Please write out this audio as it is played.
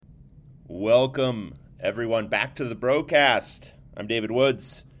Welcome, everyone, back to the broadcast. I'm David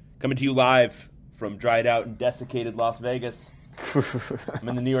Woods, coming to you live from dried out and desiccated Las Vegas. I'm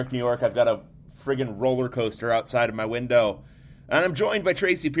in the New York. I've got a friggin' roller coaster outside of my window. And I'm joined by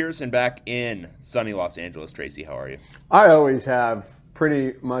Tracy Pearson back in sunny Los Angeles. Tracy, how are you? I always have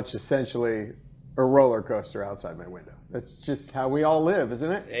pretty much essentially a roller coaster outside my window. That's just how we all live,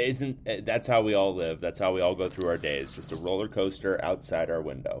 isn't it? That's how we all live. That's how we all go through our days. Just a roller coaster outside our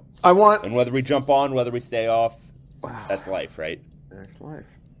window. And whether we jump on, whether we stay off, that's life, right? That's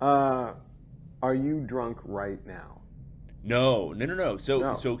life. Are you drunk right now? No.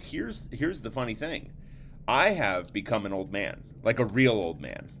 So here's the funny thing. I have become an old man, like a real old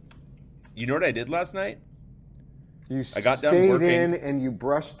man. You know what I did last night? I got done working, in and you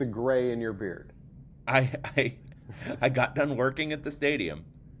brushed the gray in your beard. I got done working at the stadium,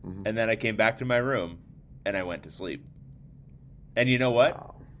 and then I came back to my room, and I went to sleep. And you know what?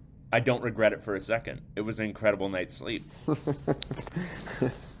 Wow. I don't regret it for a second. It was an incredible night's sleep.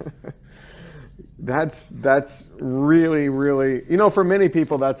 That's really, really, for many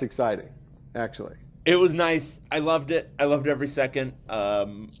people, that's exciting, actually. It was nice. I loved it. I loved every second.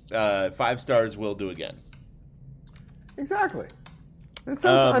 5 stars will do again. Exactly.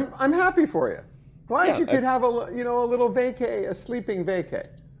 I'm happy for you. Glad you could have a little vacay, a sleeping vacay.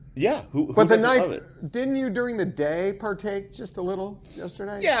 Yeah, who but the doesn't night, love it? Didn't you during the day partake just a little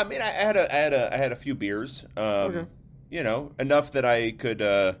yesterday? Yeah, I mean, I had a few beers. Okay. Enough that I could,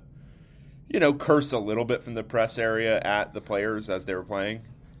 curse a little bit from the press area at the players as they were playing,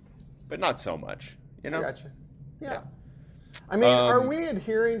 but not so much. I gotcha. Yeah. I mean, are we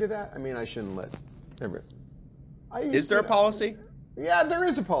adhering to that? I mean, I shouldn't let everyone. Is there a policy? Yeah, there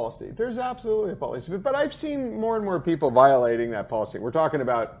is a policy. There's absolutely a policy. But I've seen more and more people violating that policy. We're talking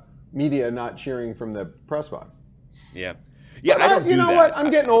about media not cheering from the press box. Yeah. Yeah, but I don't do that. You know what? I'm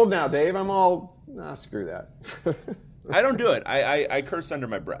getting old now, Dave. I'm all, screw that. I don't do it. I curse under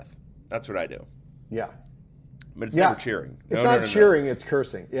my breath. That's what I do. Yeah. But it's never cheering. It's not cheering, it's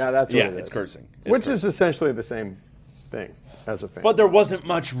cursing. Yeah, that's what it is. Yeah, it's cursing. Which is essentially the same thing as a fan. But there wasn't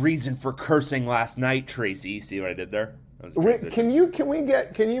much reason for cursing last night, Tracy. See what I did there? Can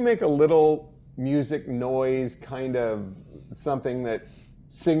you make a little music noise, kind of something that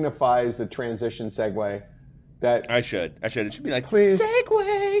signifies a transition segue? That I should. It should be like, please.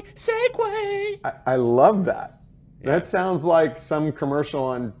 Segue. I love that. Yeah. That sounds like some commercial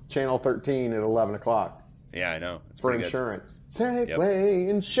on Channel 13 at 11 o'clock. Yeah, I know. It's for insurance. Good. Segway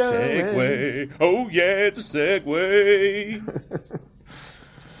insurance. Segway. Oh, yeah, it's a Segway.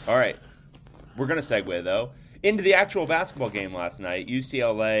 All right. We're going to segue, though, into the actual basketball game last night.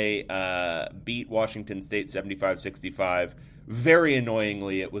 UCLA beat Washington State 75-65. Very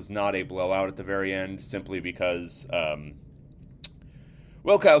annoyingly, it was not a blowout at the very end, simply because,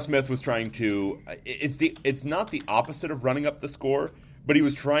 Kyle Smith was trying to. It's not the opposite of running up the score, but he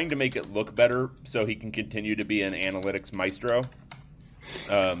was trying to make it look better so he can continue to be an analytics maestro.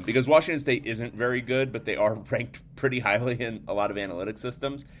 Because Washington State isn't very good, but they are ranked pretty highly in a lot of analytics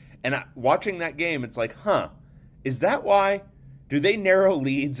systems. And watching that game, it's like, is that why? Do they narrow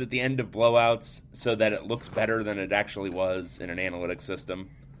leads at the end of blowouts so that it looks better than it actually was in an analytics system?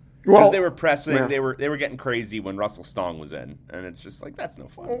 Because they were pressing, they were getting crazy when Russell Stong was in, and it's just like, that's no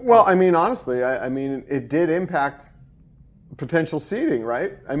fun. Well, I mean, honestly, I mean, it did impact potential seeding,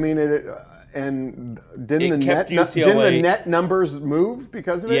 right? I mean, didn't the net numbers move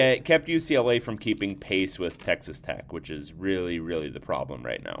because of it? Yeah, it kept UCLA from keeping pace with Texas Tech, which is really, really the problem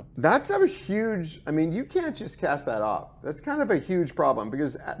right now. That's a huge. I mean, you can't just cast that off. That's kind of a huge problem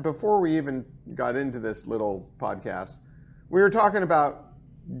because before we even got into this little podcast, we were talking about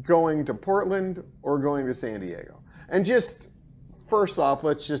going to Portland or going to San Diego. And just first off,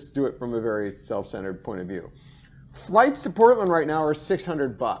 let's just do it from a very self-centered point of view. Flights to Portland right now are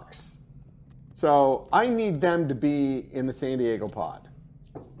 $600. So I need them to be in the San Diego pod.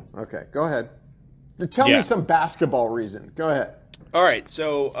 Okay, go ahead. Tell me some basketball reason. Go ahead. All right.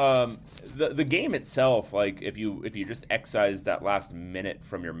 So the game itself, like if you just excise that last minute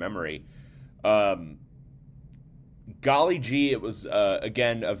from your memory, golly gee, it was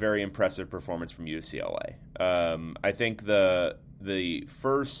again a very impressive performance from UCLA. I think the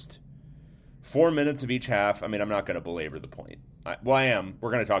first 4 minutes of each half. I mean, I'm not going to belabor the point. I am. We're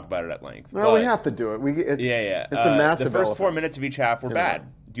going to talk about it at length. Well, we have to do it. It's a massive. The first 4 minutes of each half were bad.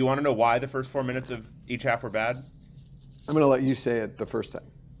 Do you want to know why the first 4 minutes of each half were bad? I'm going to let you say it the first time.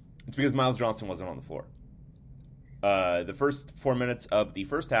 It's because Miles Johnson wasn't on the floor. The first 4 minutes of the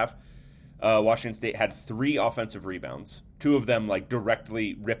first half, Washington State had 3 offensive rebounds. 2 of them like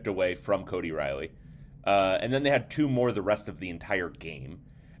directly ripped away from Cody Riley. And then they had 2 more the rest of the entire game.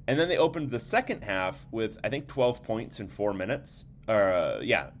 And then they opened the second half with, I think, 12 points in 4 minutes.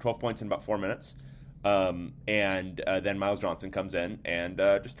 12 points in about 4 minutes. And then Miles Johnson comes in and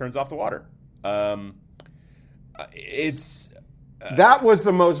just turns off the water. That was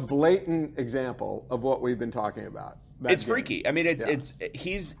the most blatant example of what we've been talking about. It's game. Freaky. I mean,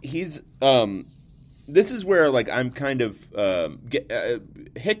 he's this is where like I'm kind of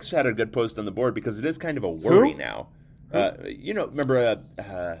Hicks had a good post on the board because it is kind of a worry now. Remember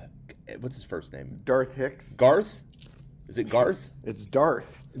what's his first name? Darth Hicks. Garth? Is it Garth? It's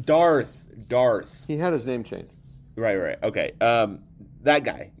Darth. Darth. He had his name changed. Right. Okay. That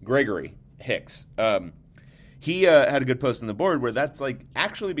guy, Gregory Hicks. He had a good post on the board where that's like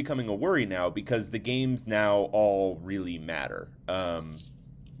actually becoming a worry now because the games now all really matter.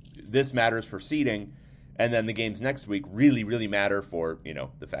 This matters for seeding, and then the games next week really, really matter for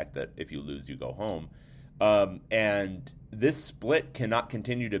the fact that if you lose, you go home. And this split cannot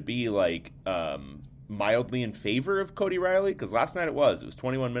continue to be like mildly in favor of Cody Riley because last night it was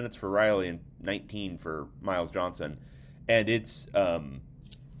 21 minutes for Riley and 19 for Miles Johnson, and it's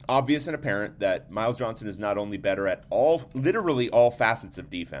obvious and apparent that Miles Johnson is not only better at literally all facets of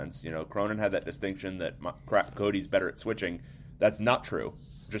defense. Cronin had that distinction that Cody's better at switching. That's not true.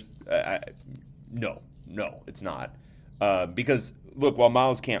 Just no, it's not. Because look, while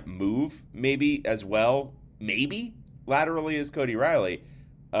Miles can't move maybe as well, laterally as Cody Riley,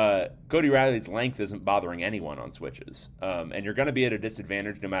 Cody Riley's length isn't bothering anyone on switches. And you're going to be at a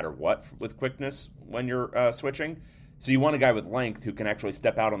disadvantage no matter what with quickness when you're switching. So you want a guy with length who can actually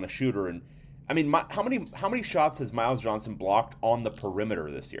step out on the shooter. And I mean, how many shots has Miles Johnson blocked on the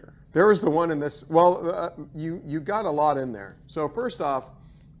perimeter this year? There was the one in this. Well, you got a lot in there. So first off,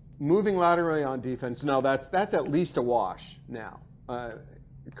 moving laterally on defense. No, that's at least a wash now.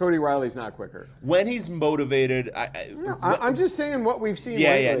 Cody Riley's not quicker. When he's motivated, I'm just saying what we've seen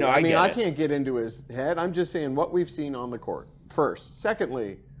lately. Yeah, no, I can't get into his head. I'm just saying what we've seen on the court. First,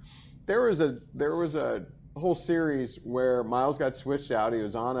 secondly, there was a whole series where Miles got switched out. He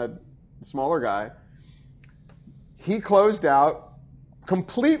was on a smaller guy. He closed out,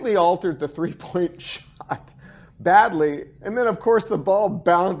 completely altered the three-point shot badly, and then of course the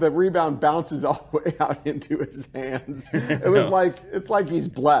rebound bounces all the way out into his hands. It's like he's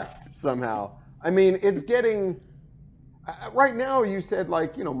blessed somehow. I mean, it's getting right now. You said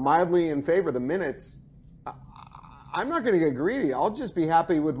mildly in favor of the minutes. I'm not going to get greedy. I'll just be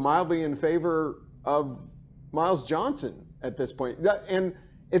happy with mildly in favor of Miles Johnson at this point. And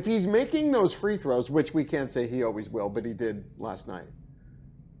if he's making those free throws, which we can't say he always will, but he did last night,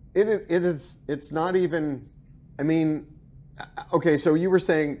 it's not even. I mean, okay, so you were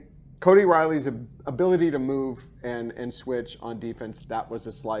saying Cody Riley's ability to move and switch on defense, that was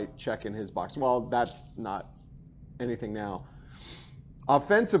a slight check in his box. Well, that's not anything now.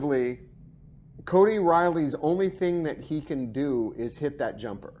 Offensively, Cody Riley's only thing that he can do is hit that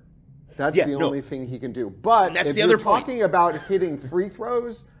jumper. That's the only thing he can do. But if you're talking about hitting free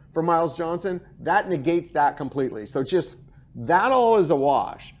throws for Miles Johnson, that negates that completely. So just that all is a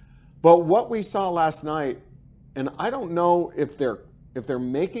wash. But what we saw last night, and I don't know if they're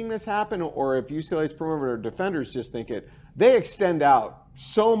making this happen or if UCLA's perimeter defenders just think it, they extend out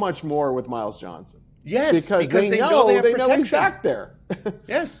so much more with Miles Johnson. Yes, because they know he's back there.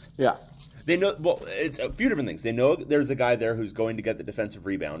 Yes. Yeah. They know. Well, it's a few different things. They know there's a guy there who's going to get the defensive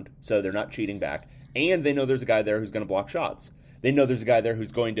rebound, so they're not cheating back. And they know there's a guy there who's going to block shots. They know there's a guy there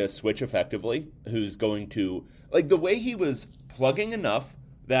who's going to switch effectively, who's going to the way he was plugging enough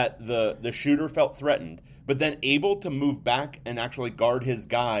that the shooter felt threatened, but then able to move back and actually guard his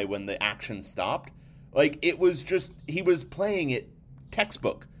guy when the action stopped. It was just he was playing it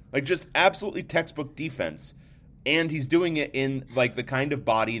textbook, just absolutely textbook defense. And he's doing it in the kind of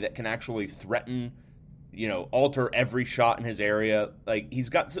body that can actually threaten, alter every shot in his area. He's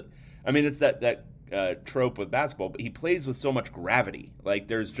got, it's that trope with basketball, but he plays with so much gravity.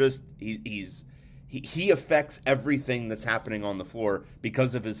 There's just he affects everything that's happening on the floor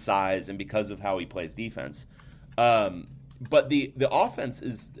because of his size and because of how he plays defense. But the offense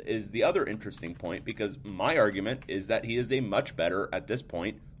is the other interesting point because my argument is that he is a much better at this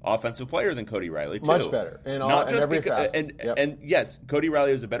point offensive player than Cody Riley too. Much better, and yes, Cody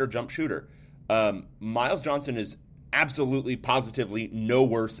Riley is a better jump shooter. Miles Johnson is absolutely, positively no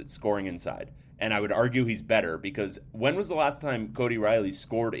worse at scoring inside, and I would argue he's better because when was the last time Cody Riley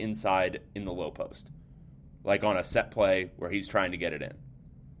scored inside in the low post, on a set play where he's trying to get it in?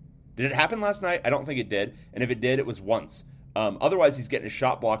 Did it happen last night? I don't think it did, and if it did, it was once. Otherwise, he's getting his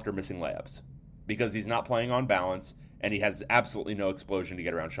shot blocked or missing layups because he's not playing on balance. And he has absolutely no explosion to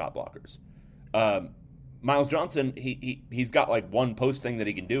get around shot blockers. Miles Johnson, he's got like one post thing that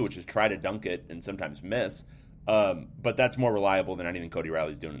he can do, which is try to dunk it and sometimes miss. But that's more reliable than anything Cody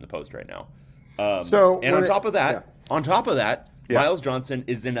Riley's doing in the post right now. On top of that, Miles Johnson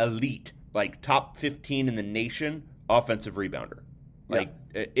is an elite, like top 15 in the nation offensive rebounder. Like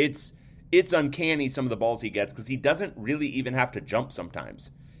it's uncanny some of the balls he gets because he doesn't really even have to jump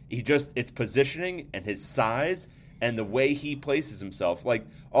sometimes. It's positioning and his size and the way he places himself. Like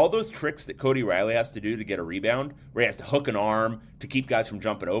all those tricks that Cody Riley has to do to get a rebound, where he has to hook an arm to keep guys from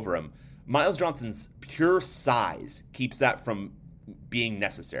jumping over him. Miles Johnson's pure size keeps that from being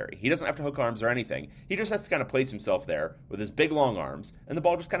necessary. He doesn't have to hook arms or anything. He just has to kind of place himself there with his big long arms, and the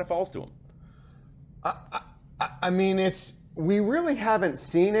ball just kind of falls to him. I mean, we really haven't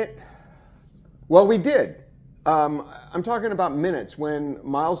seen it. Well, we did. I'm talking about minutes when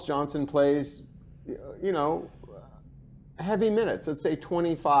Miles Johnson plays, heavy minutes, let's say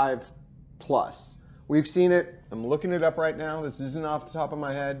 25 plus. We've seen it. I'm looking it up right now. This isn't off the top of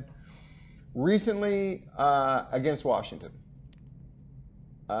my head. Recently, against Washington,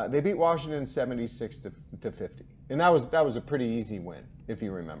 they beat Washington 76 to 50, and that was a pretty easy win, if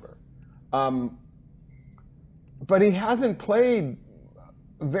you remember. But he hasn't played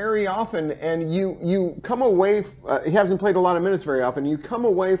very often, and you come away. He hasn't played a lot of minutes very often. You come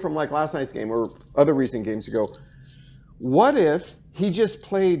away from like last night's game or other recent games ago. What if he just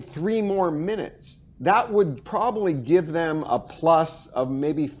played 3 more minutes? That would probably give them a plus of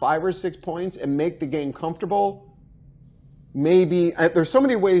maybe 5 or 6 points and make the game comfortable. Maybe there's so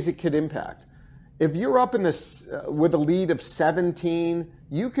many ways it could impact. If you're up in this with a lead of 17,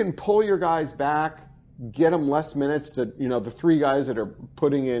 you can pull your guys back, get them less minutes. The 3 guys that are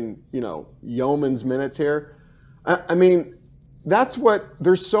putting in yeoman's minutes here. I mean,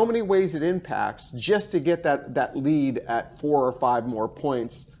 there's so many ways it impacts just to get that lead at 4 or 5 more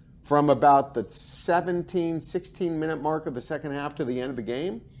points from about the 17, 16 minute mark of the second half to the end of the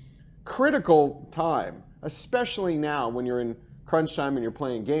game. Critical time, especially now when you're in crunch time and you're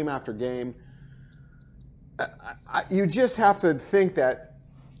playing game after game. You just have to think that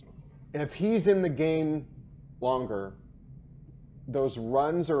if he's in the game longer, those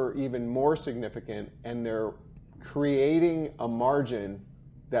runs are even more significant, and they're creating a margin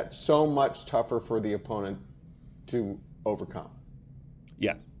that's so much tougher for the opponent to overcome.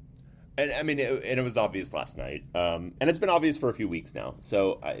 Yeah. And I mean, it was obvious last night. And it's been obvious for a few weeks now.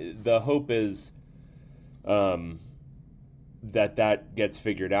 So the hope is that gets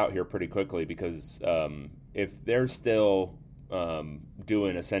figured out here pretty quickly, because if they're still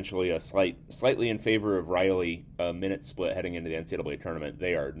doing essentially a slightly in favor of Riley minute split heading into the NCAA tournament,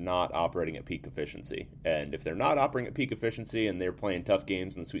 they are not operating at peak efficiency. And if they're not operating at peak efficiency and they're playing tough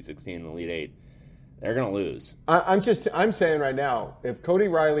games in the Sweet 16 and the Elite Eight, they're going to lose. I'm saying right now, if Cody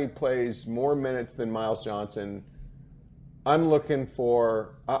Riley plays more minutes than Miles Johnson, I'm looking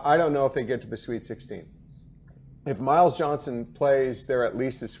for. I don't know if they get to the Sweet 16. If Miles Johnson plays, they're at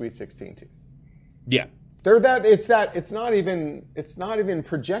least a Sweet 16 team. Yeah. It's not even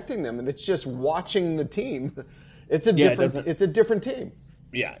projecting them, and it's just watching the team. It's a different team.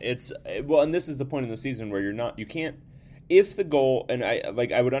 Yeah, and this is the point in the season where you can't. If the goal, and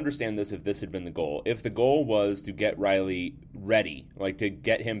I would understand this if this had been the goal. If the goal was to get Riley ready, like to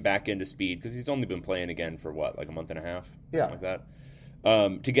get him back into speed, because he's only been playing again for like a month and a half, something like that.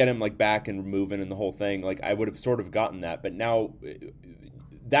 To get him like back and moving and the whole thing, like I would have sort of gotten that, but now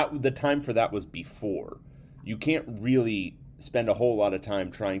the time for that was before. You can't really spend a whole lot of time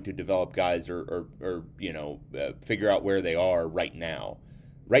trying to develop guys or figure out where they are right now.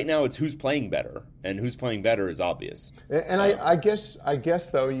 Right now, it's who's playing better, and who's playing better is obvious. And I guess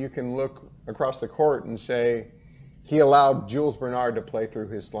though, you can look across the court and say he allowed Jules Bernard to play through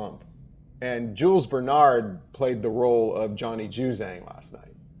his slump, and Jules Bernard played the role of Johnny Juzang last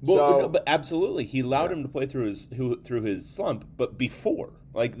night. Well, but absolutely, he allowed him to play through his slump, but before,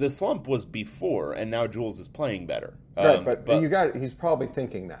 like the slump was before, and now Jules is playing better. Right, but you got it. He's probably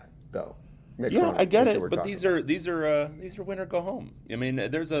thinking that though. Yeah, I get it, but these are win or go home. I mean,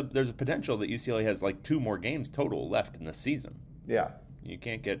 there's a potential that UCLA has like 2 more games total left in the season. Yeah, you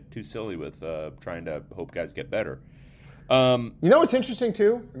can't get too silly with trying to hope guys get better. You know what's interesting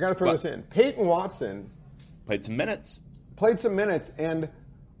too? I got to throw this in. Peyton Watson played some minutes, and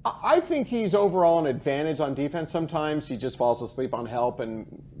I think he's overall an advantage on defense. Sometimes he just falls asleep on help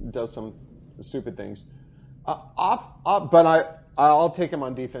and does some stupid things. But I'll take him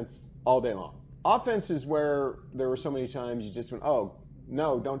on defense all day long. Offense is where there were so many times you just went, oh,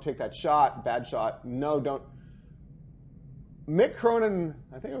 no, don't take that shot, bad shot. No, don't. Mick Cronin,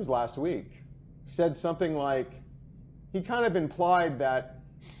 I think it was last week, said something like, he kind of implied that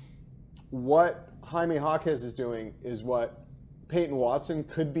what Jaime Jaquez is doing is what Peyton Watson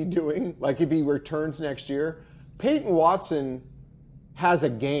could be doing. Like if he returns next year, Peyton Watson has a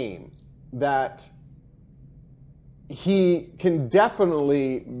game that he can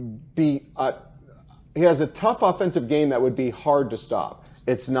definitely be. He has a tough offensive game that would be hard to stop.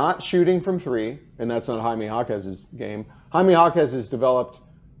 It's not shooting from three, and that's not Jaime Jaquez's game. Jaime Jaquez has developed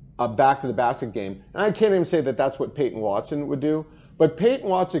a back to the basket game, and I can't even say that that's what Peyton Watson would do. But Peyton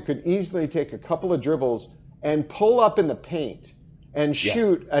Watson could easily take a couple of dribbles and pull up in the paint and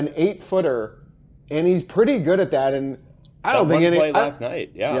shoot an 8-footer, and he's pretty good at that. And I don't think play last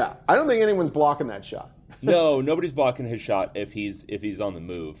night. Yeah, I don't think anyone's blocking that shot. No, nobody's blocking his shot if he's on the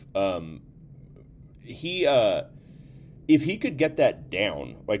move. If he could get that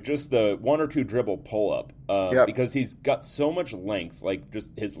down, like just the 1 or 2 dribble pull up, because he's got so much length, like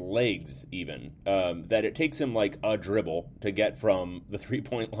just his legs even, that it takes him like a dribble to get from the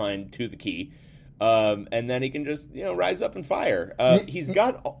 3-point line to the key, and then he can just rise up and fire. He's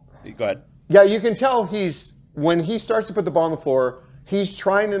got. Go ahead. Yeah, you can tell when he starts to put the ball on the floor, he's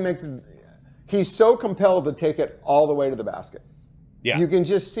trying to he's so compelled to take it all the way to the basket. Yeah. You can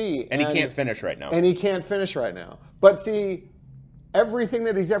just see. And he can't finish right now. But see, everything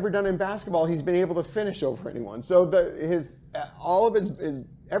that he's ever done in basketball, he's been able to finish over anyone. So all of his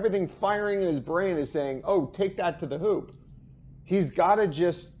everything firing in his brain is saying, oh, take that to the hoop. He's got to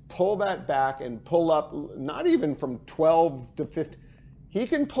just pull that back and pull up, not even from 12 to 15. He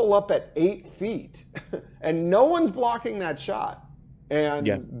can pull up at 8 feet, and no one's blocking that shot.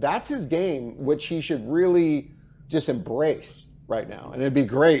 And that's his game, which he should really just embrace right now. And it'd be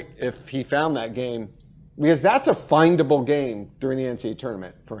great if he found that game, because that's a findable game during the NCAA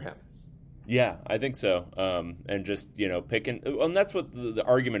tournament for him. Yeah, I think so. And just, picking, and that's what the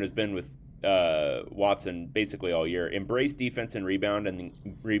argument has been with Watson basically all year. Embrace defense and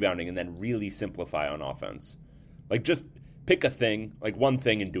rebounding, and then really simplify on offense. Like just pick a thing, like one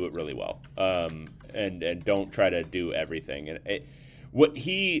thing, and do it really well. And don't try to do everything. And what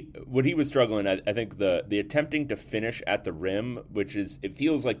he was struggling at, I think the attempting to finish at the rim, which it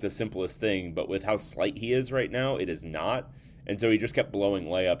feels like the simplest thing, but with how slight he is right now, it is not. And so he just kept blowing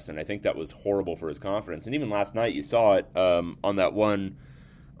layups, and I think that was horrible for his confidence. And even last night, you saw it on that one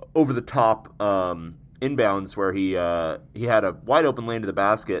over-the-top inbounds where he had a wide-open lane to the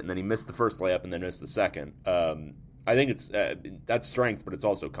basket, and then he missed the first layup and then missed the second. I think that's strength, but it's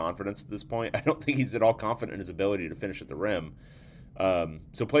also confidence at this point. I don't think he's at all confident in his ability to finish at the rim.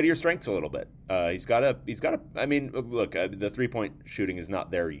 So play to your strengths a little bit. He's got to. I mean, look, the 3-point shooting is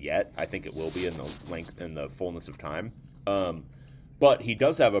not there yet. I think it will be in the fullness of time. But he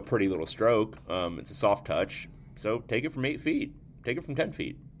does have a pretty little stroke. It's a soft touch. So take it from 8 feet. Take it from 10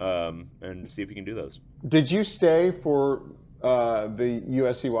 feet. And see if you can do those. Did you stay for the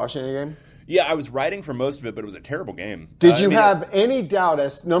USC Washington game? Yeah, I was writing for most of it, but it was a terrible game. Did you have any doubt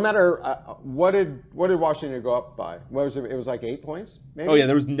as no matter what did Washington go up by? What was it? It was like 8 points, maybe? Oh yeah,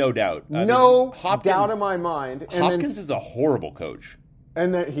 there was no doubt. No doubt in my mind. And Hopkins is a horrible coach.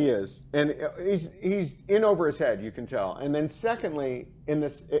 And that he is, and he's in over his head. You can tell. And then secondly, in the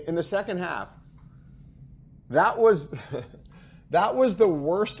second half, that was the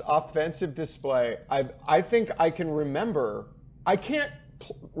worst offensive display I think I can remember. I can't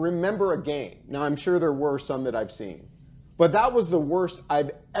remember a game. Now, I'm sure there were some that I've seen, but that was the worst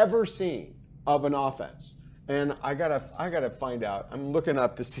I've ever seen of an offense. And I gotta find out. I'm looking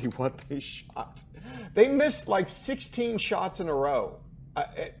up to see what they shot. They missed like 16 shots in a row.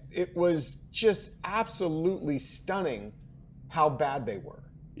 It was just absolutely stunning how bad they were.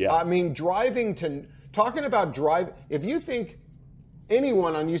 Yeah. I mean, talking about drive. If you think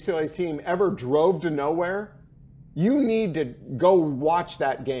anyone on UCLA's team ever drove to nowhere, you need to go watch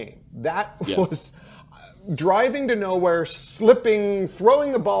that game. That was driving to nowhere, slipping,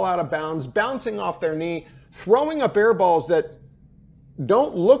 throwing the ball out of bounds, bouncing off their knee, throwing up air balls that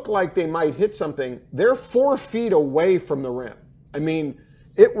don't look like they might hit something. They're 4 feet away from the rim. I mean,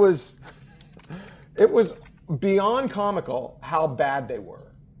 it was beyond comical how bad they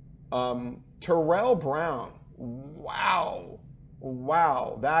were. Terrell Brown, wow,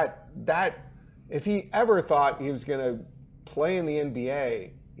 that if he ever thought he was going to play in the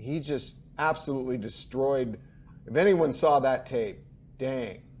NBA, he just absolutely destroyed. If anyone saw that tape,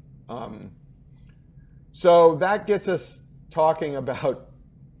 dang. So that gets us talking about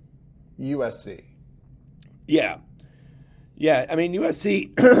USC. Yeah. Yeah, I mean,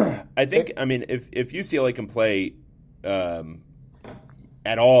 USC, I think, if UCLA can play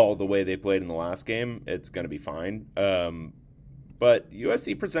at all the way they played in the last game, it's going to be fine. But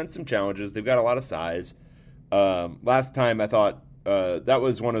USC presents some challenges. They've got a lot of size. Last time I thought that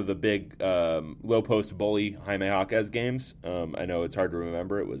was one of the big low post bully Jaime Jaquez games. I know it's hard to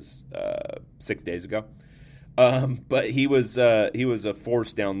remember. It was 6 days ago. But he was a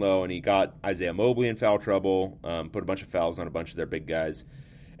force down low, and he got Isaiah Mobley in foul trouble, put a bunch of fouls on a bunch of their big guys.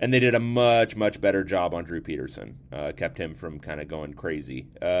 And they did a much, much better job on Drew Peterson. Kept him from kind of going crazy.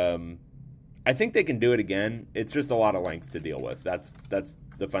 I think they can do it again. It's just a lot of length to deal with. That's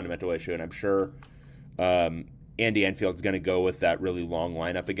the fundamental issue, and I'm sure Andy Enfield's going to go with that really long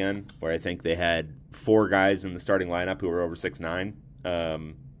lineup again, where I think they had 4 guys in the starting lineup who were over 6'9".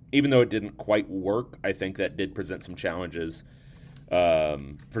 Even though it didn't quite work, I think that did present some challenges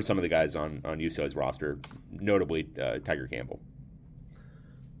for some of the guys on UCLA's roster, notably Tiger Campbell.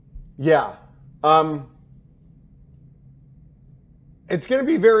 Yeah. It's going to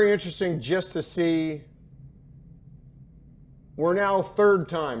be very interesting just to see. We're now 3rd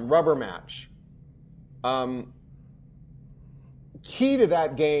time, rubber match. Key to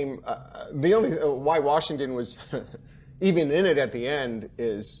that game, the only why Washington was even in it at the end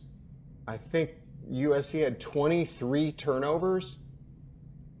is I think USC had 23 turnovers.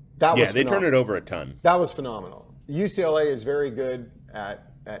 That was they turned it over a ton. That was phenomenal. UCLA is very good at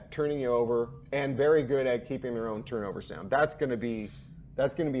turning you over and very good at keeping their own turnovers down. That's going to be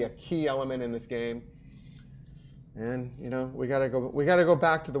a key element in this game. And we got to go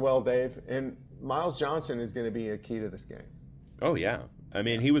back to the well, Dave. And Miles Johnson is going to be a key to this game. Oh yeah, I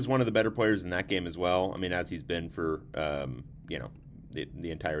mean he was one of the better players in that game as well. I mean as he's been for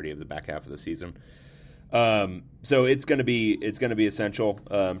the entirety of the back half of the season. So it's going to be essential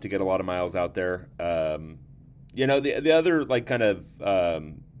to get a lot of Miles out there. The other like kind of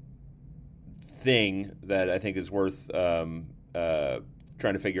thing that I think is worth trying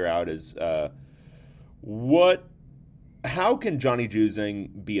to figure out is how can Johnny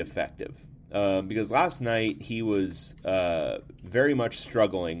Juzang be effective? Because last night he was very much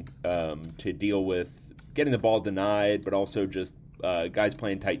struggling to deal with getting the ball denied, but also just guys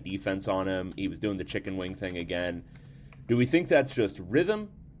playing tight defense on him. He was doing the chicken wing thing again. Do we think that's just rhythm,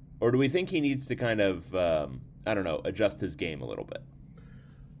 or do we think he needs to kind of, adjust his game a little bit?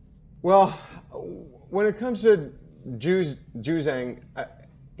 Well, when it comes to Juzang,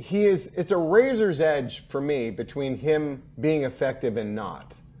 it's a razor's edge for me between him being effective and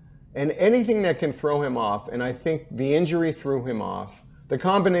not. And anything that can throw him off, and I think the injury threw him off. The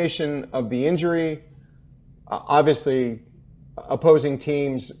combination of the injury, obviously opposing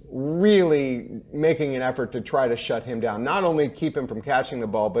teams really making an effort to try to shut him down, not only keep him from catching the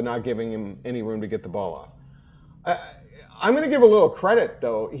ball, but not giving him any room to get the ball off. I'm going to give a little credit,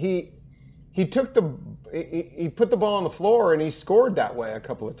 though. He put the ball on the floor, and he scored that way a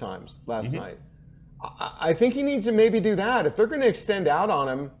couple of times last night. I think he needs to maybe do that. If they're going to extend out on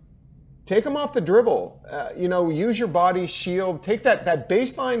him, take him off the dribble. Use your body, shield. Take that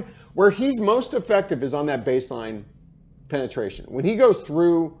baseline. Where he's most effective is on that baseline penetration. When he goes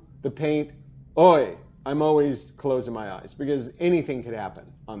through the paint, I'm always closing my eyes because anything could happen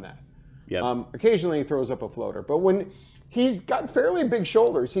on that. Yep. Occasionally he throws up a floater. But when he's got fairly big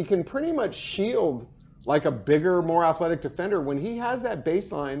shoulders, he can pretty much shield like a bigger, more athletic defender. When he has that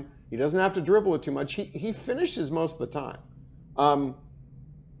baseline, he doesn't have to dribble it too much. He finishes most of the time.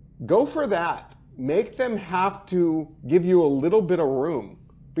 Go for that. Make them have to give you a little bit of room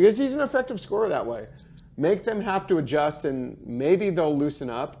because he's an effective scorer that way. Make them have to adjust, and maybe they'll loosen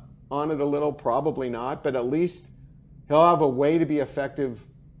up on it a little. Probably not, but at least he'll have a way to be effective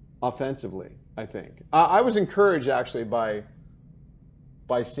offensively, I think. I was encouraged, actually, by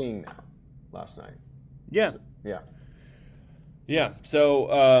seeing that last night. Yeah. Yeah. Yeah.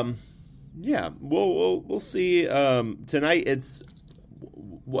 So, we'll see. Tonight, it's...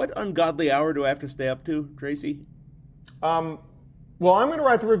 What ungodly hour do I have to stay up to, Tracy? Well, I'm going to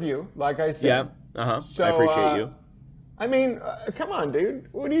write the review, like I said. Yeah. So, I appreciate you. I mean, come on, dude.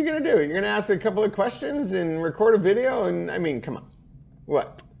 What are you going to do? You're going to ask a couple of questions and record a video? And, I mean, come on.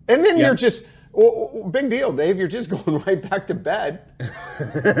 What? And then you're just... Well, big deal, Dave. You're just going right back to bed.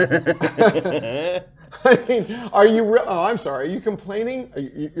 I mean, are you... I'm sorry. Are you complaining?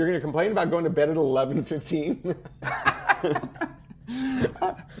 You're going to complain about going to bed at 11:15?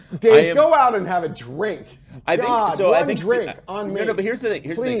 Dave, go out and have a drink. Drink on me. No, but here's the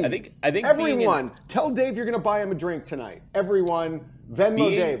thing. I think everyone, tell Dave you're going to buy him a drink tonight. Everyone,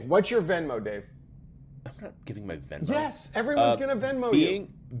 Dave. What's your Venmo, Dave? I'm not giving my Venmo. Yes, everyone's going to Venmo you.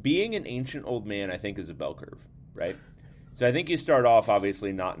 Being an ancient old man, I think, is a bell curve, right? So I think you start off,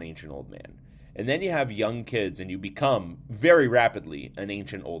 obviously, not an ancient old man. And then you have young kids, and you become, very rapidly, an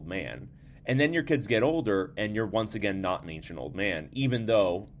ancient old man. And then your kids get older, and you're once again not an ancient old man, even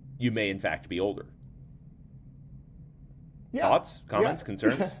though you may, in fact, be older. Yeah. Thoughts, comments,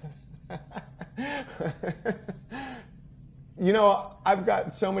 concerns? You know, I've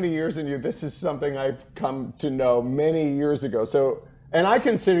got so many years in you. This is something I've come to know many years ago. So, and I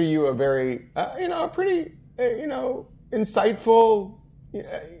consider you a very, a pretty, insightful,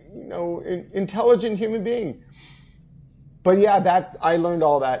 intelligent human being. But yeah, I learned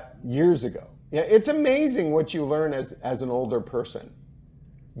all that years ago. Yeah, it's amazing what you learn as an older person.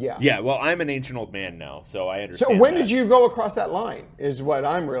 Yeah. Yeah, well, I'm an ancient old man now, so I understand. So when did you go across that line? Is what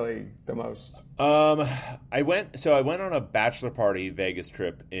I'm really the most. I went on a bachelor party Vegas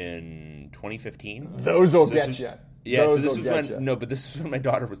trip in 2015. Those will get you. Yeah, so this was but this was when my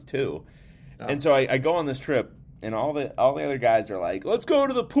daughter was 2, and so I go on this trip, and all the other guys are like, "Let's go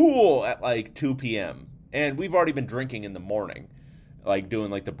to the pool at like 2 p.m." And we've already been drinking in the morning, like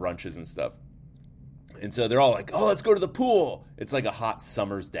doing like the brunches and stuff. And so they're all like, "Oh, let's go to the pool." It's like a hot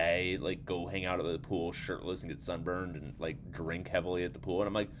summer's day. Like, go hang out at the pool shirtless and get sunburned and like drink heavily at the pool. And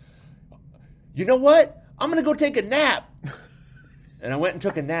I'm like, you know what? I'm going to go take a nap. And I went and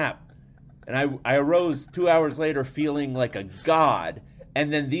took a nap. And I arose 2 hours later feeling like a god.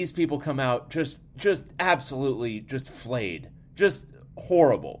 And then these people come out just absolutely just flayed. Just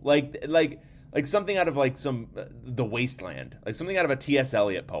horrible. Like something out of like The Wasteland. Like something out of a T.S.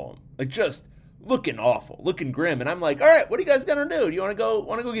 Eliot poem. Like just looking awful, looking grim. And I'm like, all right, what are you guys going to do? Do you want to go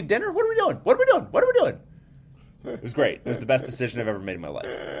get dinner? What are we doing? It was great. It was the best decision I've ever made in my life.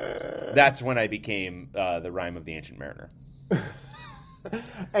 That's when I became the Rime of the Ancient Mariner.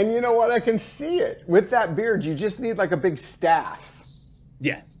 And you know what? I can see it. With that beard, you just need like a big staff.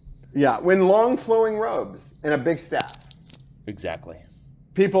 Yeah. Yeah, when long flowing robes and a big staff. Exactly.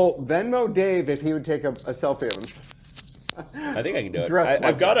 People Venmo Dave if he would take a selfie of himself. I think I can do it.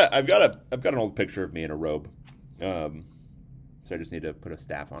 I've got an old picture of me in a robe. So I just need to put a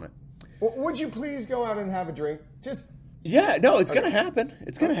staff on it. Would you please go out and have a drink? Yeah, no, it's gonna happen.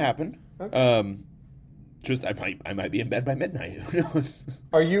 It's gonna happen. Okay. I might be in bed by midnight. Who knows?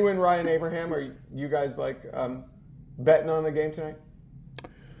 Are you and Ryan Abraham? Are you guys like betting on the game tonight,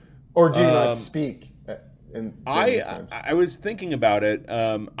 or do you not speak? I was thinking about it.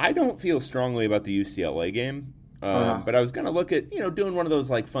 I don't feel strongly about the UCLA game, but I was gonna look at doing one of those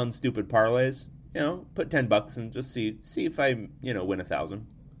like fun stupid parlays. Put $10 and just see if I win 1,000.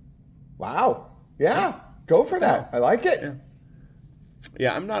 Wow. Yeah. Go for that. I like it.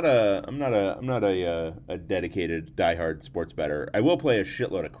 Yeah, I'm not a dedicated diehard sports bettor. I will play a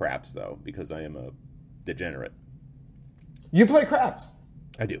shitload of craps though, because I am a degenerate. You play craps?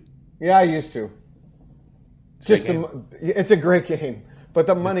 I do. Yeah, I used to. It's a great game, but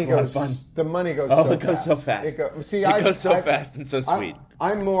the money goes. The money goes. Oh, it goes so fast. It goes so fast and so sweet.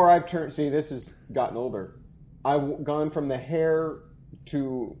 I've turned. See, this has gotten older. I've gone from the hare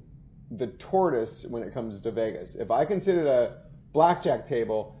to the tortoise when it comes to Vegas. If I can sit at a blackjack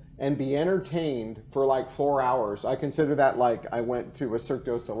table and be entertained for like 4 hours, I consider that like I went to a Cirque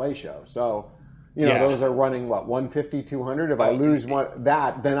du Soleil show. So, those are running what, 150, 200. If I lose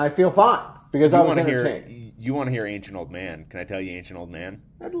then I feel fine because I was entertained. You want to hear Ancient Old Man? Can I tell you Ancient Old Man?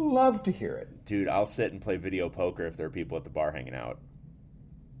 I'd love to hear it. Dude, I'll sit and play video poker if there are people at the bar hanging out.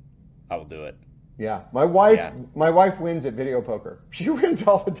 I will do it. Yeah, my wife wins at video poker. She wins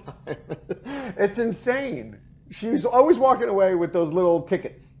all the time. It's insane. She's always walking away with those little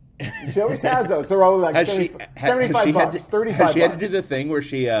tickets. She always has those. They're all like $75, $35. Has she had to do the thing where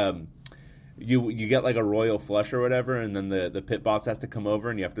she you get like a royal flush or whatever, and then the pit boss has to come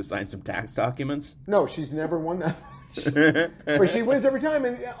over and you have to sign some tax documents? No, she's never won that. But she wins every time,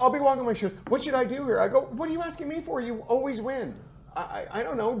 and I'll be walking like, what should I do here? I go, what are you asking me for? You always win. I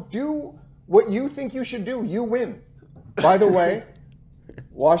don't know. Do what you think you should do. You win. By the way,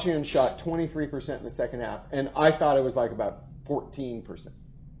 Washington shot 23% in the second half, and I thought it was like about 14%.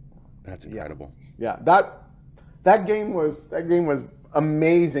 That's incredible. Yeah, that game was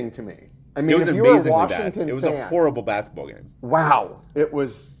amazing to me. I mean, it was if you were a amazingly Washington bad. It was fan, a horrible basketball game. Wow, it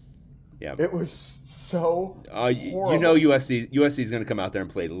was. Yeah, it was so. USC is going to come out there and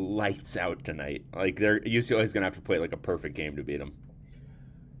play lights out tonight. Like UCLA is going to have to play like a perfect game to beat them.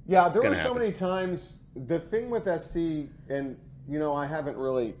 Yeah, there were so many times. The thing with SC, and I haven't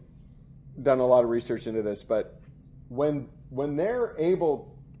really done a lot of research into this, but when they're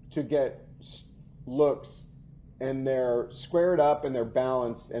able to get looks and they're squared up and they're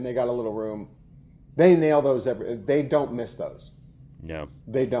balanced and they got a little room, they nail those. They don't miss those. No,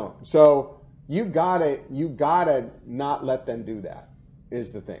 they don't. So you gotta not let them do that.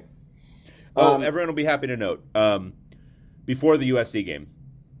 Is the thing. Everyone will be happy to note. Before the USC game,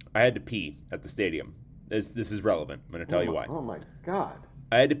 I had to pee at the stadium. This is relevant. I'm going to tell you why. Oh my God!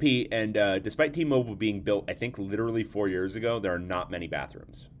 I had to pee, and despite T-Mobile being built, I think literally 4 years ago, there are not many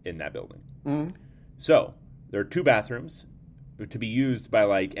bathrooms in that building. Mm-hmm. So there are 2 bathrooms to be used by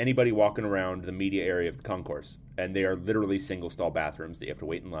like anybody walking around the media area of the concourse, and they are literally single stall bathrooms that you have to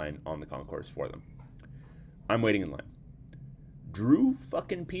wait in line on the concourse for them. I'm waiting in line. Drew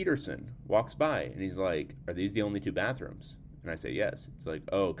fucking Peterson walks by, and he's like, "Are these the only 2 bathrooms?" And I say, "Yes." It's like,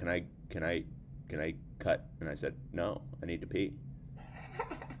 "Oh, can I cut?" And I said, "No, I need to pee."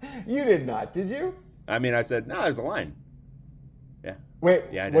 You did not, did you? I mean, I said, "No, there's a line." Yeah. Wait,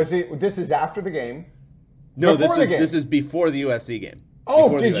 Yeah, was it? This is after the game. No, Before the game. this is before the USC game. Oh,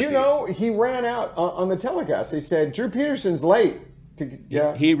 Before the did you USC know he ran out on the telecast? They said Drew Peterson's late.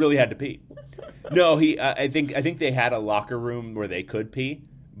 Yeah, He really had to pee. No, I think they had a locker room where they could pee,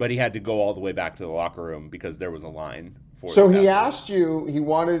 but he had to go all the way back to the locker room because there was a line for. So the he bathroom. asked you. He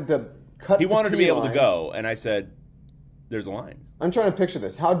wanted to cut. He the wanted to pee be able line. to go, and I said, "There's a line." I'm trying to picture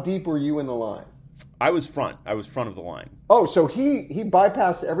this. How deep were you in the line? I was front. I was front of the line. Oh, so he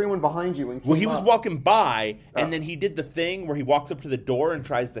bypassed everyone behind you and came Well, he was up. walking by, and Oh. then he did the thing where he walks up to the door and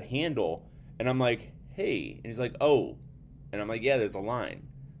tries the handle, and I'm like, "Hey," and he's like, "Oh," and I'm like, "Yeah, there's a line,"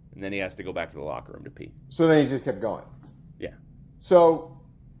 and then he has to go back to the locker room to pee. So then he just kept going. Yeah. So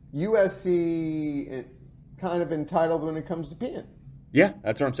USC kind of entitled when it comes to peeing. Yeah,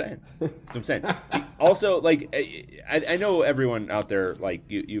 that's what I'm saying. That's what I'm saying. Also, like, I know everyone out there, like,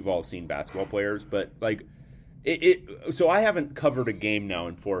 you've all seen basketball players, but, like, so I haven't covered a game now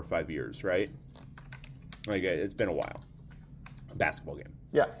in 4 or 5 years, right? Like, it's been a while. A basketball game.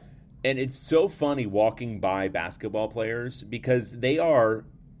 Yeah. And it's so funny walking by basketball players because they are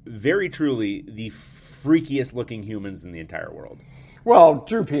very truly the freakiest looking humans in the entire world. Well,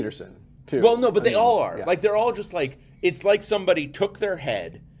 Drew Peterson, too. Well, no, but they all are. Yeah. Like, they're all just like, it's like somebody took their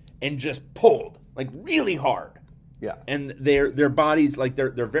head and just pulled, like, really hard. Yeah. And their bodies, like,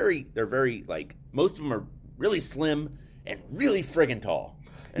 they're very, like, most of them are really slim and really friggin' tall.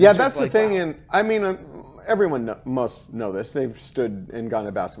 And Yeah, it's that's just the like, thing. wow. And I mean, everyone must know this. They've stood and gone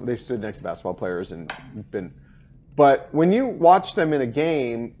to basketball. They've stood next to basketball players and been. But when you watch them in a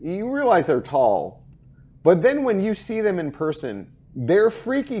game, you realize they're tall. But then when you see them in person, they're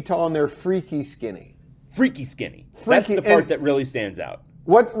freaky tall and they're freaky skinny. Freaky skinny. Freaky- That's the part and- that really stands out.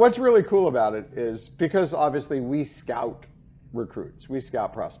 What's really cool about it is because obviously we scout recruits, we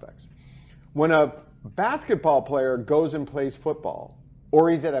scout prospects. When a basketball player goes and plays football, or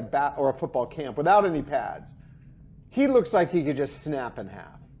he's at a football camp without any pads, he looks like he could just snap in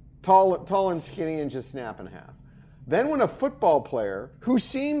half. Tall and skinny and just snap in half. Then when a football player, who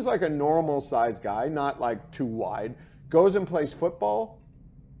seems like a normal sized guy, not like too wide, goes and plays football,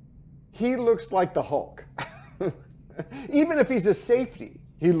 he looks like the Hulk. Even if he's a safety,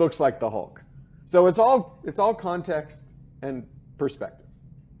 he looks like the Hulk. So it's all context and perspective.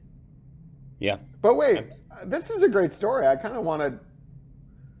 Yeah. But wait, this is a great story. I kind of wanted.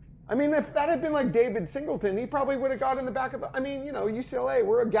 I mean, if that had been like David Singleton, he probably would have got in the back of the. I mean, you know, UCLA,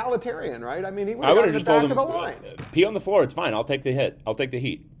 we're egalitarian, right? I mean, he would I have would got have in the just back told of him, the line. pee on the floor. It's fine. I'll take the hit. I'll take the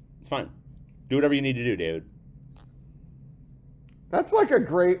heat. It's fine. Do whatever you need to do, David. That's like a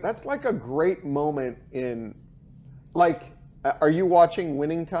great moment in, like, are you watching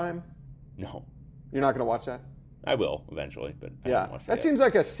Winning Time? No. You're not going to watch that? I will eventually, but I Yeah, haven't watched it that yet. seems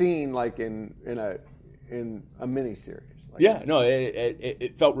like a scene like in a mini series. Like, Yeah, no,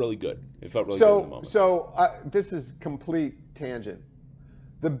 it felt really good. It felt really good in the moment. This is complete tangent.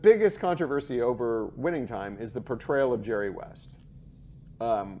 The biggest controversy over Winning Time is the portrayal of Jerry West.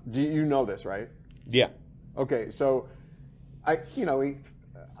 Do you know this, right? Yeah. Okay, so I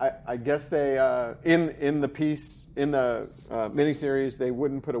guess they in the piece in the miniseries they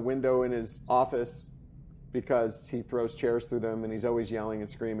wouldn't put a window in his office because he throws chairs through them and he's always yelling and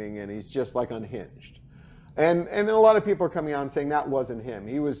screaming and he's just like unhinged. And then a lot of people are coming out and saying that wasn't him.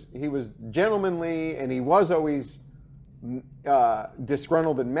 He was gentlemanly and he was always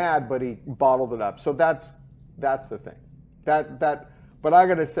disgruntled and mad, but he bottled it up. So that's the thing. But I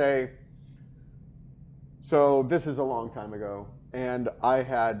got to say. So this is a long time ago, and I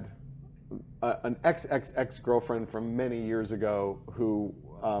had an ex-girlfriend from many years ago who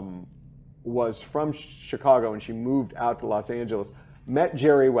was from Chicago, and she moved out to Los Angeles, met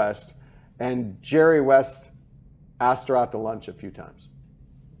Jerry West, and Jerry West asked her out to lunch a few times.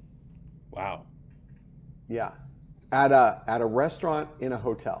 Wow. Yeah, at a restaurant in a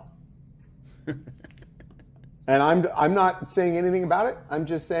hotel. And I'm not saying anything about it. I'm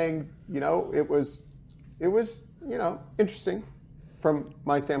just saying, it was interesting from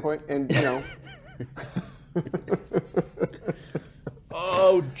my standpoint, and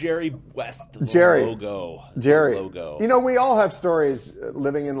Oh, Jerry West. Jerry. Logo. Jerry. Logo. You know, we all have stories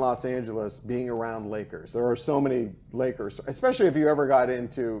living in Los Angeles being around Lakers. There are so many Lakers, especially if you ever got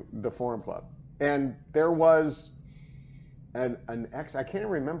into the Forum Club. And there was an ex, I can't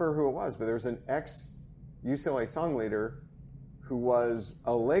remember who it was, but there was an ex-UCLA song leader who was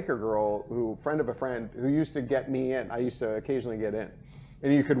a Laker girl, friend of a friend, who used to get me in. I used to occasionally get in.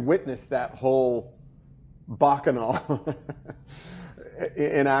 And you could witness that whole bacchanal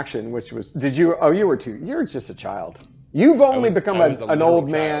in action, which was, you were just a child. You've only become an old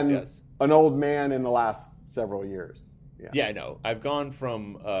man, yes. An old man in the last several years. Yeah, I know. I've gone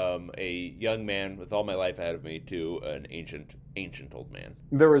from a young man with all my life ahead of me to an ancient old man.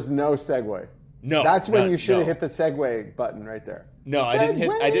 There was no segue. No, that's when you should have hit the segue button right there. No,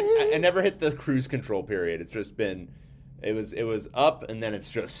 I never hit the cruise control period. It's just been, it was up and then it's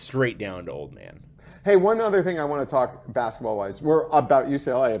just straight down to old man. Hey, one other thing I want to talk basketball-wise. We're about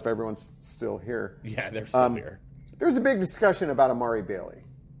UCLA, if everyone's still here. Yeah, they're still here. There's a big discussion about Amari Bailey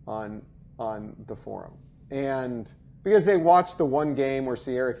on the forum. And because they watched the one game where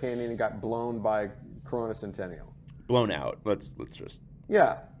Sierra Canyon got blown by Corona Centennial. Blown out. Let's just...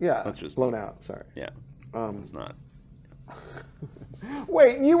 Yeah. Let's just... Blown out, sorry. Yeah. It's not...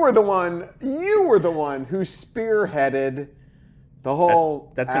 Wait, you were the one who spearheaded the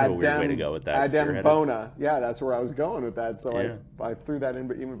whole that's kind of a weird way to go with that. Adem Bona. Yeah, that's where I was going with that. So I threw that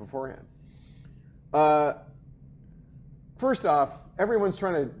in even beforehand. First off, everyone's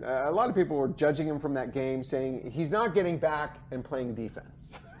trying to, a lot of people were judging him from that game, saying he's not getting back and playing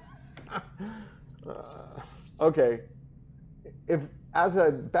defense. Okay. If, as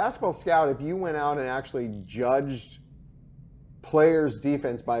a basketball scout, if you went out and actually judged players'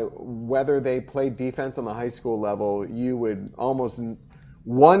 defense by whether they played defense on the high school level, you would almost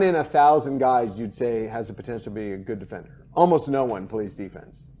 1 in 1,000 guys you'd say has the potential to be a good defender. Almost no one plays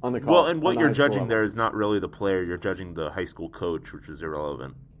defense on the college. Well, and what you're judging there is not really the player. You're judging the high school coach, which is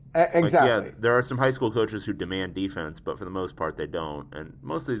irrelevant. Exactly. Like, yeah, there are some high school coaches who demand defense, but for the most part, they don't. And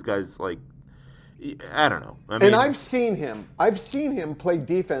most of these guys, like, I don't know. I mean, and I've seen him play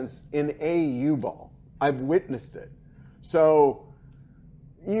defense in AAU ball. I've witnessed it. So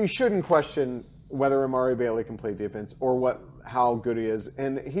you shouldn't question whether Amari Bailey can play defense or how good he is.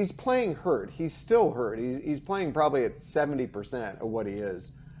 And he's playing hurt. He's still hurt. He's playing probably at 70% of what he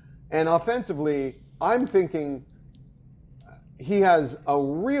is. And offensively, I'm thinking he has a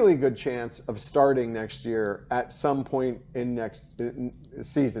really good chance of starting next year at some point in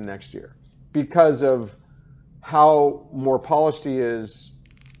season next year because of how more polished he is.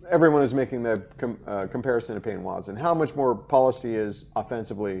 Everyone is making the comparison to Peyton Watson. How much more polished he is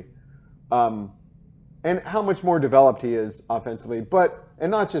offensively, and how much more developed he is offensively.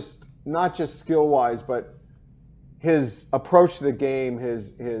 And not just skill wise, but his approach to the game,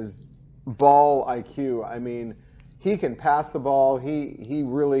 his ball IQ. I mean, he can pass the ball. He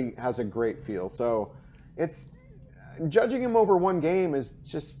really has a great feel. So it's judging him over one game is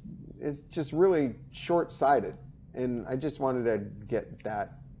just really short-sighted. And I just wanted to get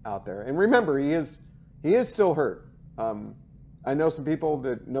that out there. And remember, he is still hurt. I know some people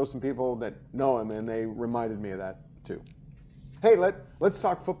that know him, and they reminded me of that too. Hey, let's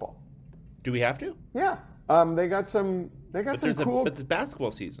talk football. Do we have to? Yeah. They got some cool. But it's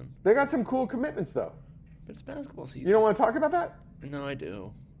basketball season. They got some cool commitments though. But it's basketball season. You don't want to talk about that? No, I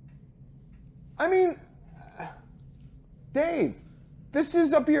do. I mean, Dave, this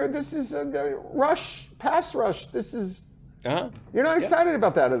is up here. This is a pass rush. This is. You're not excited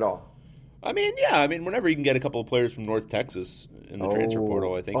about that at all. I mean, yeah. I mean, whenever you can get a couple of players from North Texas in the transfer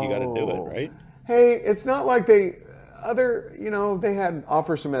portal, I think you got to do it, right? Hey, it's not like they had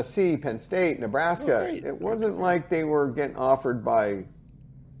offers from SC, Penn State, Nebraska. It wasn't like they were getting offered by.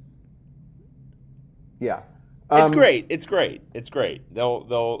 Yeah. It's great. It's great.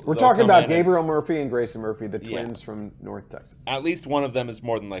 We're talking about Gabriel Murphy and Grayson Murphy, the twins from North Texas. At least one of them is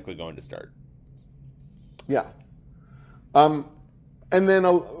more than likely going to start. Yeah. And then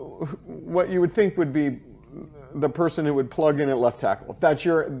what you would think would be the person who would plug in at left tackle.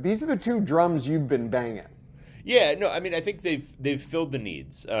 These are the two drums you've been banging. Yeah, no, I mean, I think they've filled the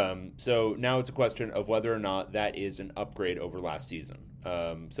needs. So now it's a question of whether or not that is an upgrade over last season.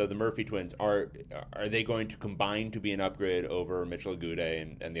 So the Murphy twins, are they going to combine to be an upgrade over Mitchell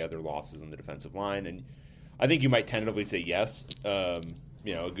Agude and the other losses in the defensive line? And I think you might tentatively say yes.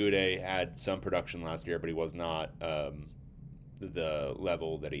 Agude had some production last year, but he was not the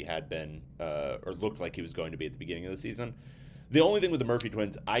level that he had been or looked like he was going to be at the beginning of the season. The only thing with the Murphy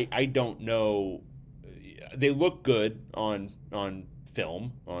twins, I don't know. They look good on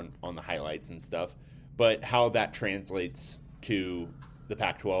film, on the highlights and stuff, but how that translates to the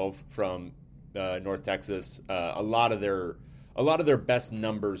Pac-12 from North Texas. A lot of their best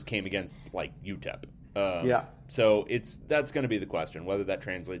numbers came against like UTEP. So that's going to be the question, whether that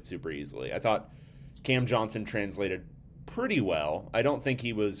translates super easily. I thought Cam Johnson translated pretty well. I don't think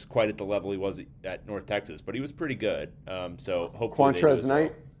he was quite at the level he was at North Texas, but he was pretty good. So hopefully Qantrez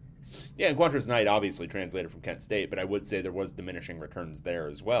Knight. Yeah, and Qantrez Knight obviously translated from Kent State, but I would say there was diminishing returns there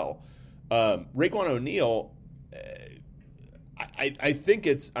as well. Raekwon O'Neal, I think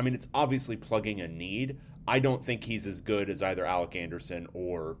it's obviously plugging a need. I don't think he's as good as either Alec Anderson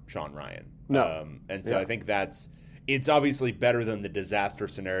or Sean Ryan. No. And so I think it's obviously better than the disaster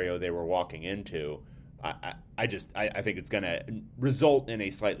scenario they were walking into. I think it's going to result in a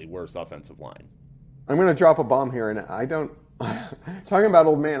slightly worse offensive line. I'm going to drop a bomb here, and I don't. Talking about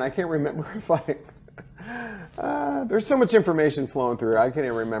old man, I can't remember if I. There's so much information flowing through. I can't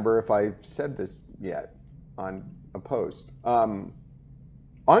even remember if I said this yet on a post.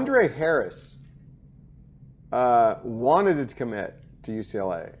 Andre Harris wanted to commit to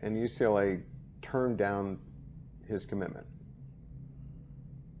UCLA, and UCLA turned down his commitment.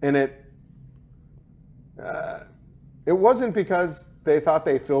 And it wasn't because they thought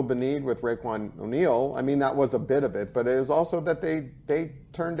they filled the need with Raekwon O'Neal. I mean, that was a bit of it, but it was also that they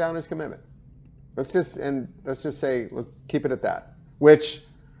turned down his commitment. Let's just say, let's keep it at that, which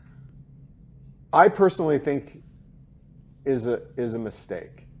I personally think is a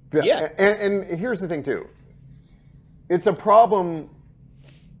mistake. Yeah. And here's the thing too. It's a problem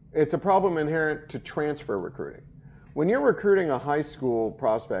inherent to transfer recruiting. When you're recruiting a high school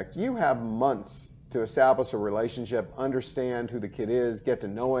prospect, you have months to establish a relationship, understand who the kid is, get to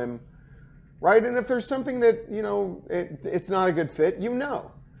know him, right? And if there's something that, it's not a good fit, you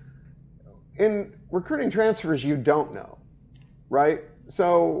know. In recruiting transfers, you don't know, right?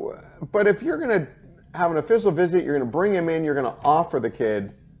 So, but if you're going to have an official visit, you're going to bring him in, you're going to offer the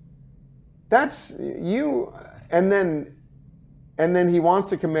kid, that's you, and then he wants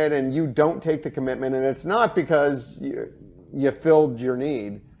to commit and you don't take the commitment, and it's not because you filled your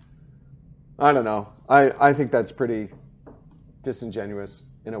need. I don't know. I think that's pretty disingenuous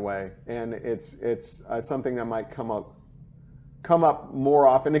in a way, and it's something that might come up more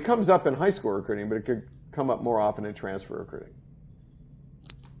often. It comes up in high school recruiting, but it could come up more often in transfer recruiting.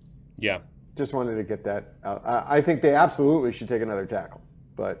 Yeah. Just wanted to get that out. I think they absolutely should take another tackle,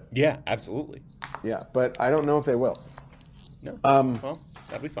 but yeah, absolutely. Yeah, but I don't know if they will. No. Well,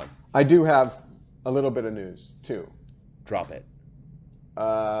 that'd be fun. I do have a little bit of news too. Drop it.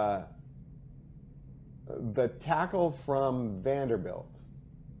 The tackle from Vanderbilt,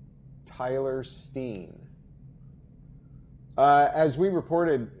 Tyler Steen. As we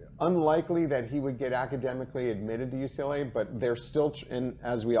reported, unlikely that he would get academically admitted to UCLA, but they're still, and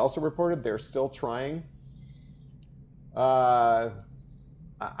as we also reported, they're still trying. I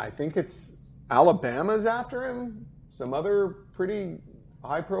think it's Alabama's after him, some other pretty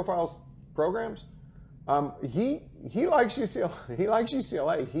high-profile programs. He likes UCLA. He likes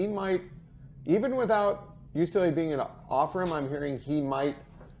UCLA. He might, even without UCLA being an offer him, I'm hearing he might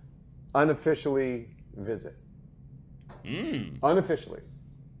unofficially visit. Unofficially.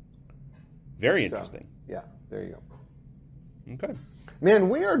 Very interesting. So, yeah, there you go. Okay. Man,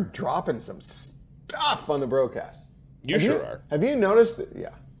 we are dropping some stuff on the broadcast. You sure are. Have you noticed? Yeah.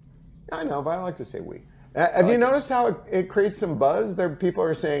 I know, but I like to say we. Have you noticed how it creates some buzz? There, people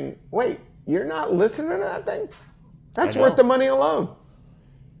are saying, wait, you're not listening to that thing? That's worth the money alone.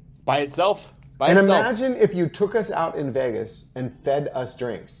 By itself. Imagine if you took us out in Vegas and fed us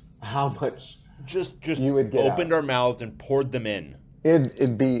drinks. How much just you would get opened our mouths and poured them in.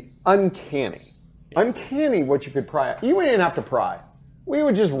 It'd be uncanny. Yes. Uncanny what you could pry. You wouldn't even have to pry. We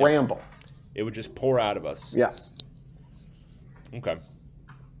would just ramble. It would just pour out of us. Yeah. Okay.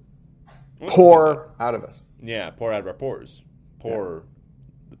 Pour out of us. Yeah, pour out of our pores. Pour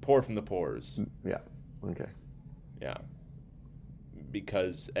from the pores. Yeah. Okay. Yeah.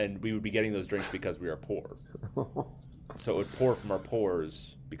 And we would be getting those drinks because we are poor. So it would pour from our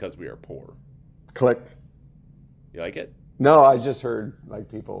pores because we are poor. Click. You like it? No, I just heard like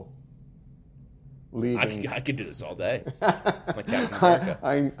people leaving. I could do this all day. Like Captain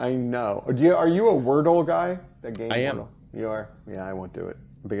America. I know. Are you a Wordle guy? That game. I am. Wordle? You are. Yeah, I won't do it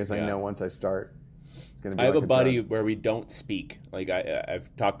because I know once I start, it's going to be. I have a buddy where we don't speak. Like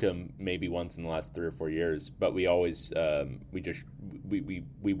I've talked to him maybe once in the last 3 or 4 years, but we always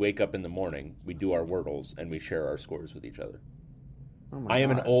we wake up in the morning, we do our Wordles, and we share our scores with each other. Oh I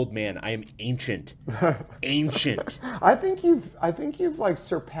am an old man. I am ancient. Ancient. I think you've like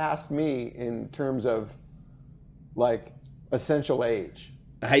surpassed me in terms of like essential age.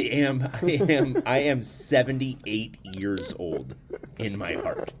 I am 78 years old. in my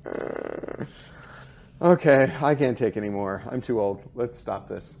heart. Okay, I can't take any more. I'm too old. Let's stop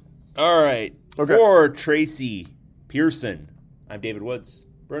this. All right. Okay. For Tracy Pearson, I'm David Woods,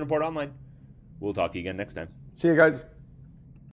 Bruin Report Online. We'll talk to you again next time. See you guys.